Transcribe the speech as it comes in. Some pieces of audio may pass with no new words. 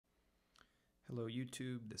Hello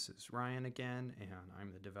YouTube, this is Ryan again, and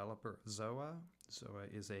I'm the developer of ZOA. ZOA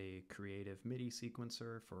is a creative MIDI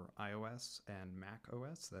sequencer for iOS and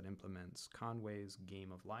macOS that implements Conway's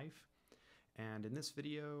Game of Life. And in this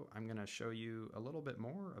video, I'm going to show you a little bit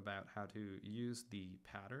more about how to use the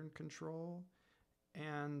pattern control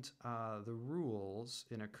and the rules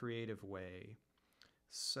in a creative way.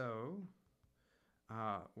 So,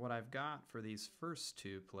 what I've got for these first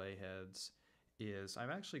two playheads is I've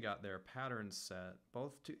actually got their patterns set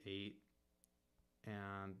both to 8,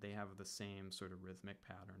 and they have the same sort of rhythmic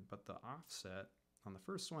pattern, but the offset on the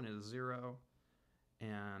first one is 0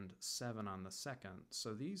 and 7 on the second.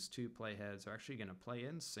 So these two playheads are actually going to play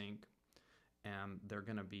in sync, and they're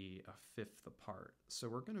going to be a fifth apart. So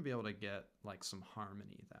we're going to be able to get like some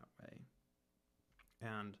harmony that way.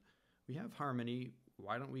 And we have harmony,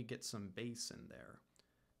 why don't we get some bass in there?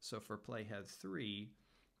 So for playhead 3,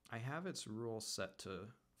 I have its rule set to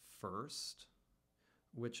first,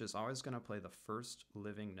 which is always going to play the first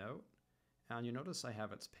living note. And you notice I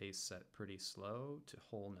have its pace set pretty slow to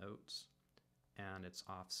whole notes, and its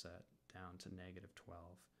offset down to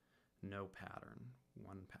 -12. No pattern,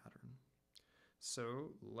 one pattern.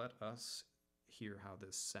 So let us hear how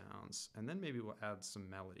this sounds, and then maybe we'll add some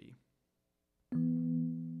melody.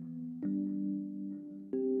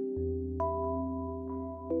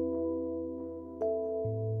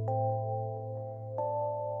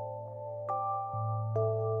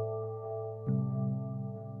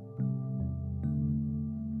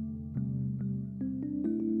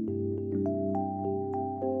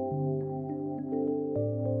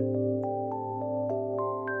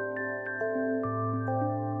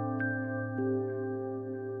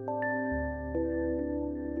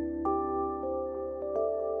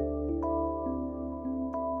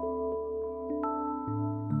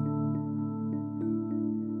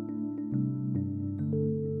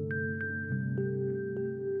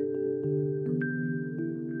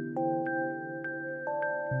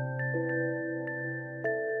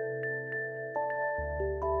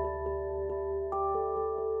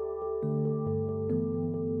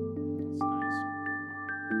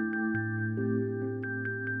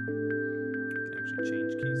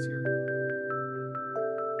 Change keys here.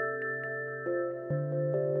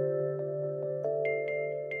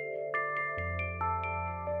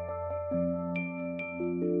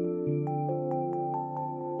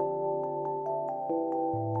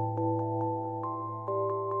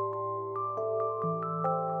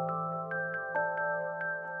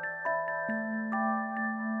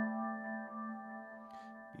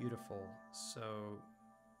 Beautiful. So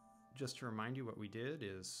just to remind you, what we did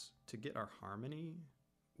is to get our harmony,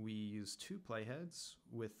 we used two playheads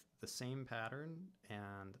with the same pattern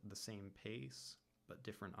and the same pace, but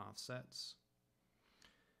different offsets.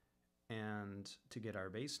 And to get our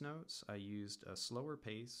bass notes, I used a slower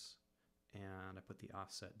pace, and I put the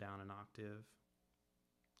offset down an octave.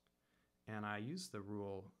 And I used the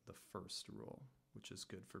rule, the first rule, which is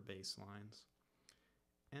good for bass lines.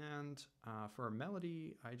 And for a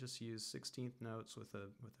melody, I just used 16th notes with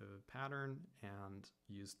a pattern and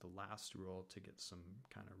used the last rule to get some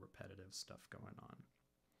kind of repetitive stuff going on.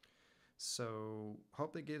 So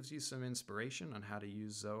hope that gives you some inspiration on how to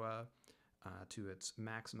use ZOA to its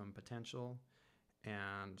maximum potential.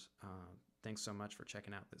 And thanks so much for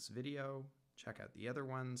checking out this video. Check out the other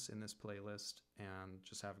ones in this playlist, and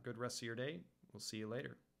just have a good rest of your day. We'll see you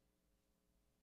later.